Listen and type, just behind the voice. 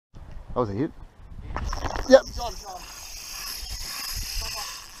That was a hit. Yep.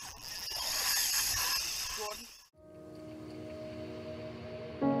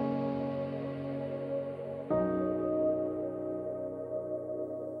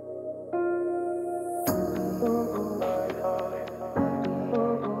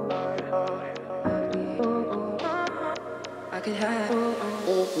 I could have.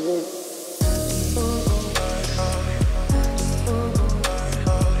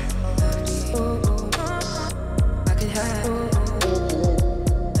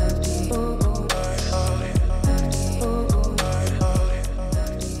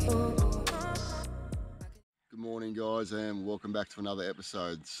 Good morning, guys, and welcome back to another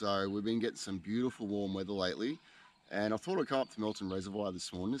episode. So we've been getting some beautiful warm weather lately, and I thought I'd come up to Melton Reservoir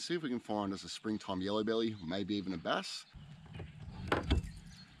this morning to see if we can find us a springtime yellowbelly, maybe even a bass.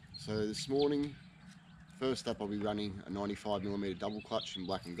 So this morning, first up, I'll be running a 95mm double clutch in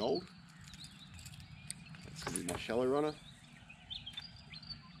black and gold. That's going to be my shallow runner.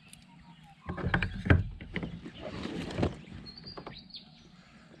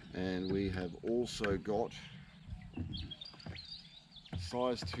 And we have also got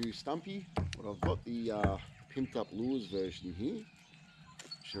size 2 stumpy, but I've got the pimped up lures version here,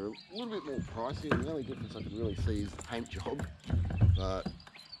 which are a little bit more pricey, and the only difference I can really see is the paint job, but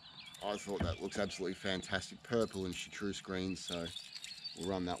I thought that looks absolutely fantastic, purple and chartreuse green, so we'll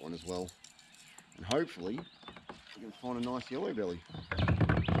run that one as well, and hopefully we can find a nice yellowbelly.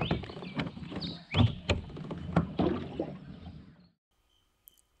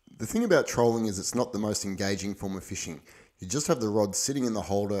 The thing about trolling is it's not the most engaging form of fishing. You just have the rod sitting in the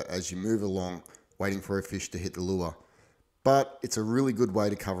holder as you move along, waiting for a fish to hit the lure. But it's a really good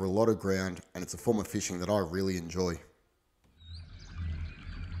way to cover a lot of ground, and it's a form of fishing that I really enjoy.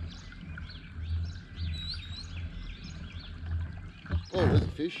 Oh, there's a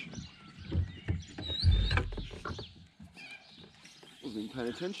fish. Wasn't even paying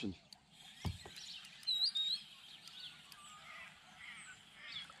attention.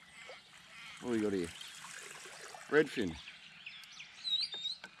 What do we got here? Redfin.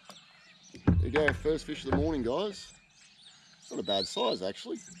 There you go, first fish of the morning, guys. It's not a bad size,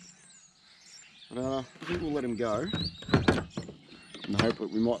 actually. But I think we'll let him go and hope that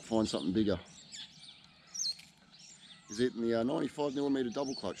we might find something bigger. He's eating the 95mm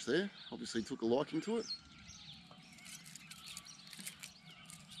double clutch there. Obviously took a liking to it.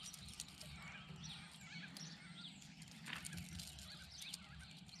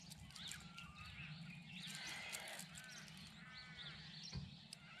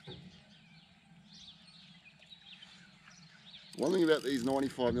 One thing about these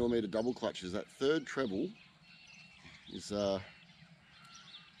 95mm double clutches, that third treble is can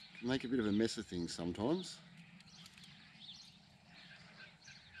make a bit of a mess of things sometimes.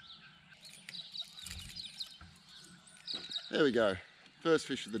 There we go, first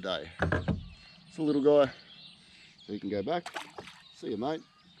fish of the day. It's a little guy, so you can go back. See you, mate.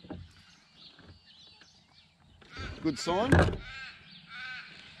 Good sign.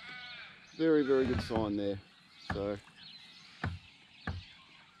 Very, very good sign there. So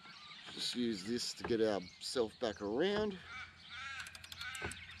just use this to get ourselves back around.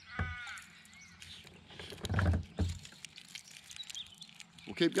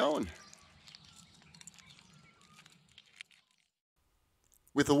 We'll keep going.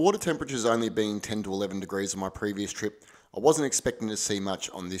 With the water temperatures only being 10 to 11 degrees on my previous trip, I wasn't expecting to see much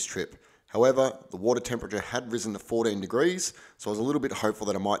on this trip. However, the water temperature had risen to 14 degrees, so I was a little bit hopeful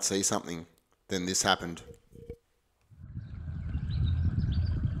that I might see something. Then this happened.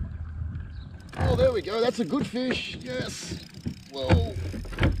 Oh, there we go. That's a good fish. Yes. Whoa.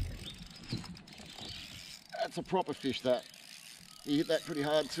 That's a proper fish, that. He hit that pretty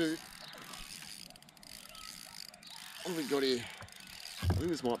hard too. What have we got here? I think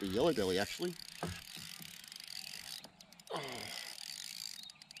this might be yellowbelly, actually. Oh.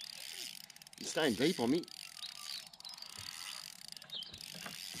 He's staying deep on me.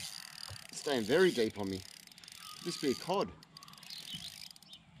 He's staying very deep on me. This be a cod.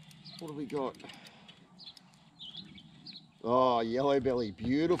 What have we got? Oh, yellowbelly.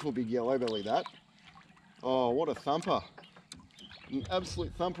 Beautiful big yellowbelly, that. Oh, what a thumper. An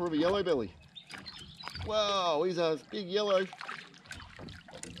absolute thumper of a yellowbelly. Wow, he's a big yellow.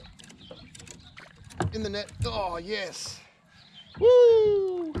 In the net. Oh, yes.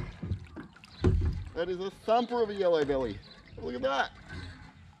 Woo! That is a thumper of a yellowbelly. Look at that.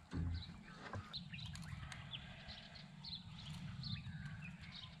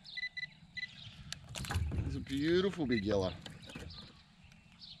 It's a beautiful big yellow.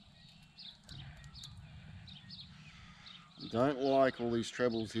 Don't like all these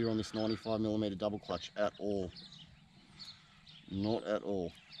trebles here on this 95mm double clutch at all. Not at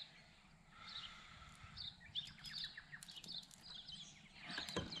all.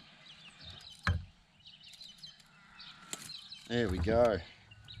 There we go.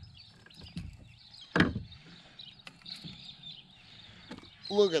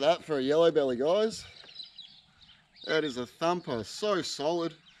 Look at that for a Yellowbelly, guys. That is a thumper, so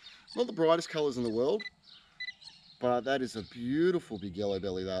solid. Not the brightest colours in the world, but that is a beautiful big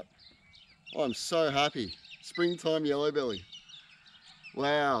Yellowbelly, that. I'm so happy. Springtime Yellowbelly.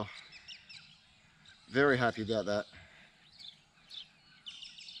 Wow. Very happy about that.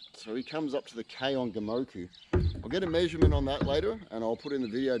 So he comes up to the K on Gomoku. I'll get a measurement on that later and I'll put in the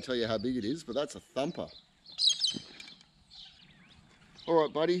video and tell you how big it is, but that's a thumper. All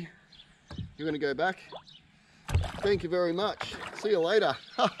right, buddy, you're gonna go back. Thank you very much. See you later.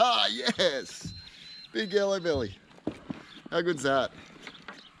 Haha, yes. Big Yellowbelly. How good's that?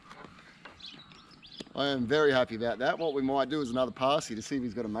 I am very happy about that. What we might do is another passy to see if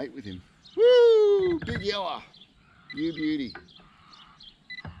he's got a mate with him. Woo! Big Yeller. You beauty.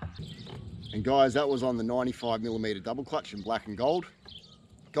 And guys, that was on the 95mm double clutch in black and gold.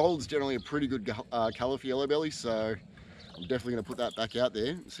 Gold's generally a pretty good colour for Yellowbelly, so I'm definitely going to put that back out there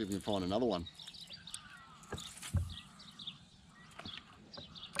and see if we can find another one.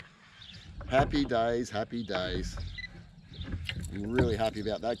 Happy days, happy days. I'm really happy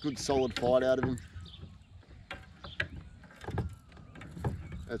about that. Good solid fight out of him.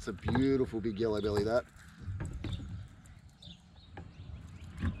 That's a beautiful big Yellowbelly, that.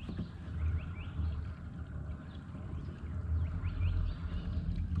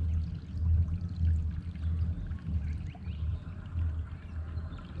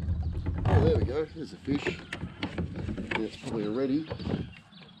 Oh, there we go. There's a fish. Yeah, it's probably already.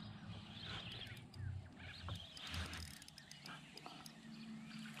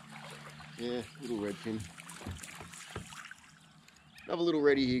 Yeah, little redfin. Another little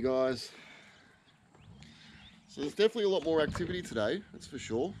reddy here, guys. So there's definitely a lot more activity today, that's for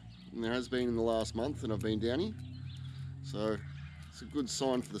sure. And there has been in the last month that I've been down here. So it's a good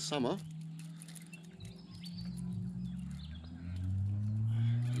sign for the summer.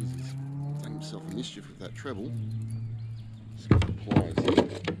 He's done himself a mischief with that treble. Just got the pliers here.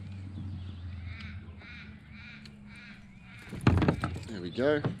 There we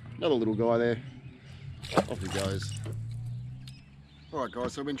go. Another little guy there. Off he goes. Alright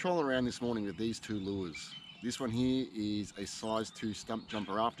guys, so I've been trolling around this morning with these two lures. This one here is a size 2 Stumpjumper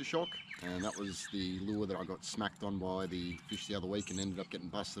Aftershock, and that was the lure that I got smacked on by the fish the other week and ended up getting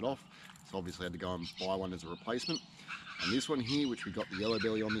busted off. So obviously I had to go and buy one as a replacement. And this one here, which we got the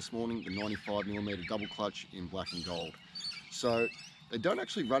Yellowbelly on this morning, the 95mm double clutch in black and gold. So they don't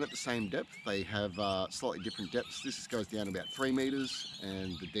actually run at the same depth, they have slightly different depths. This goes down to about 3 meters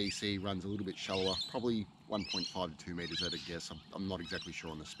and the DC runs a little bit shallower, probably 1.5 to 2 meters at a guess. I'm not exactly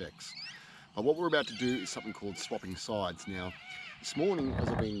sure on the specs. But what we're about to do is something called swapping sides. Now, this morning as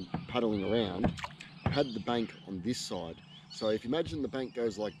I've been paddling around, I had the bank on this side. So if you imagine the bank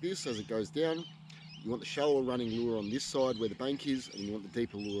goes like this as it goes down, you want the shallower running lure on this side where the bank is, and you want the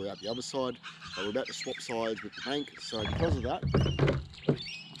deeper lure out the other side. But we're about to swap sides with the bank, so because of that,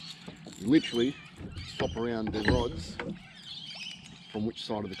 you literally swap around the rods from which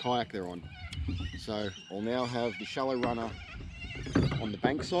side of the kayak they're on. So I'll now have the shallow runner on the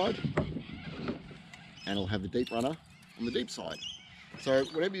bank side, and I'll have the deep runner on the deep side. So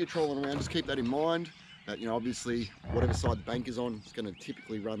whenever you're trolling around, just keep that in mind, that, you know, obviously whatever side the bank is on, it's going to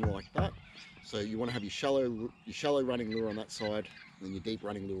typically run like that. So you want to have your shallow running lure on that side, and then your deep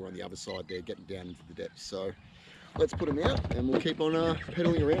running lure on the other side there, getting down into the depths. So let's put them out and we'll keep on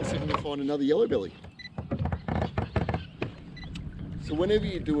pedaling around, see if we can find another Yellowbelly. So whenever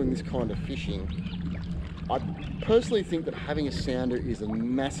you're doing this kind of fishing, I personally think that having a sounder is a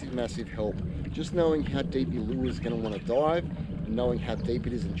massive, massive help. Just knowing how deep your lure is going to want to dive, and knowing how deep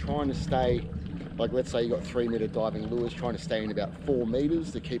it is, and trying to stay, like let's say you got 3 meter diving lures, trying to stay in about 4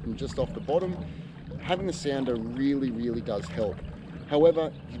 meters to keep them just off the bottom. Having a sounder really, really does help.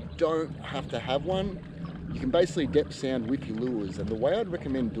 However, you don't have to have one. You can basically depth sound with your lures, and the way I'd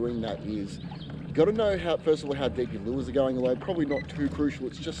recommend doing that is, you've got to know how, first of all, how deep your lures are going, although probably not too crucial,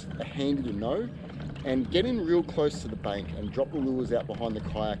 it's just handy to know. And get in real close to the bank and drop the lures out behind the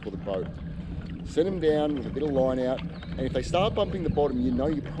kayak or the boat. Send them down with a bit of line out, and if they start bumping the bottom, you know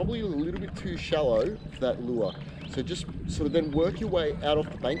you're probably a little bit too shallow for that lure. So just sort of then work your way out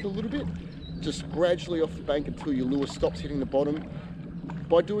off the bank a little bit, just gradually off the bank until your lure stops hitting the bottom.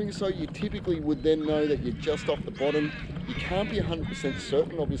 By doing so, you typically would then know that you're just off the bottom. You can't be 100%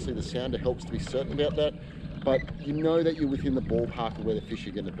 certain, obviously the sounder helps to be certain about that, but you know that you're within the ballpark of where the fish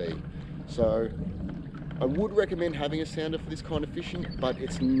are going to be. So I would recommend having a sounder for this kind of fishing, but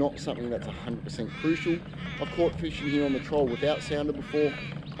it's not something that's 100% crucial. I've caught fishing here on the troll without sounder before.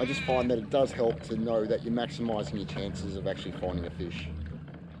 I just find that it does help to know that you're maximising your chances of actually finding a fish.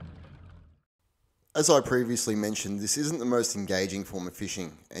 As I previously mentioned, this isn't the most engaging form of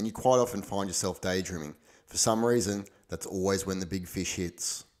fishing, and you quite often find yourself daydreaming. For some reason, that's always when the big fish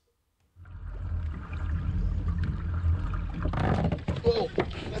hits. Oh,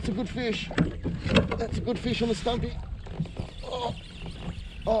 that's a good fish. That's a good fish on the stumpy. Oh,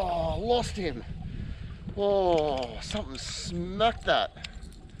 lost him. Oh, something smacked that.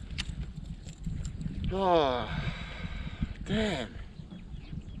 Oh, damn.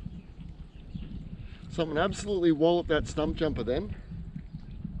 Something absolutely walloped that stump jumper then.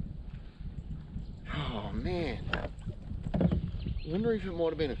 Oh man. I wonder if it might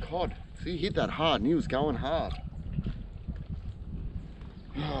have been a cod. See, he hit that hard and he was going hard.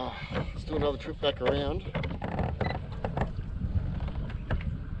 Oh, let's do another trip back around.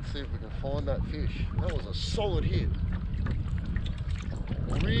 See if we can find that fish. That was a solid hit.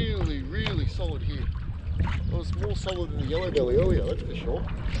 Really, really solid hit. It was more solid than the Yellowbelly earlier, that's for sure.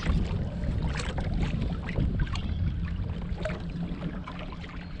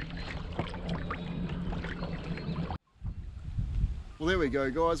 Well, there we go,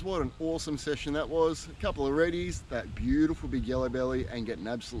 guys. What an awesome session that was. A couple of reddies, that beautiful big Yellowbelly, and getting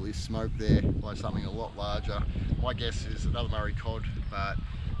absolutely smoked there by something a lot larger. My guess is another Murray cod, but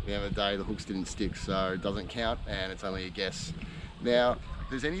at the end of the day, the hooks didn't stick, so it doesn't count, and it's only a guess. Now, if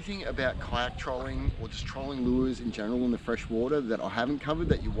there's anything about kayak trolling or just trolling lures in general in the freshwater that I haven't covered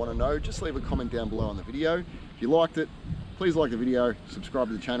that you want to know, just leave a comment down below on the video. If you liked it, please like the video, subscribe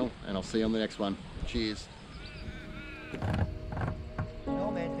to the channel, and I'll see you on the next one. Cheers.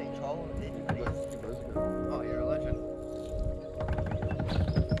 Oh, you're a legend.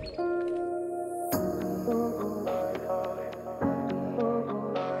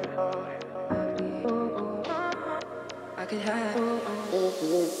 I could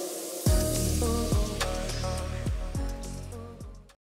have.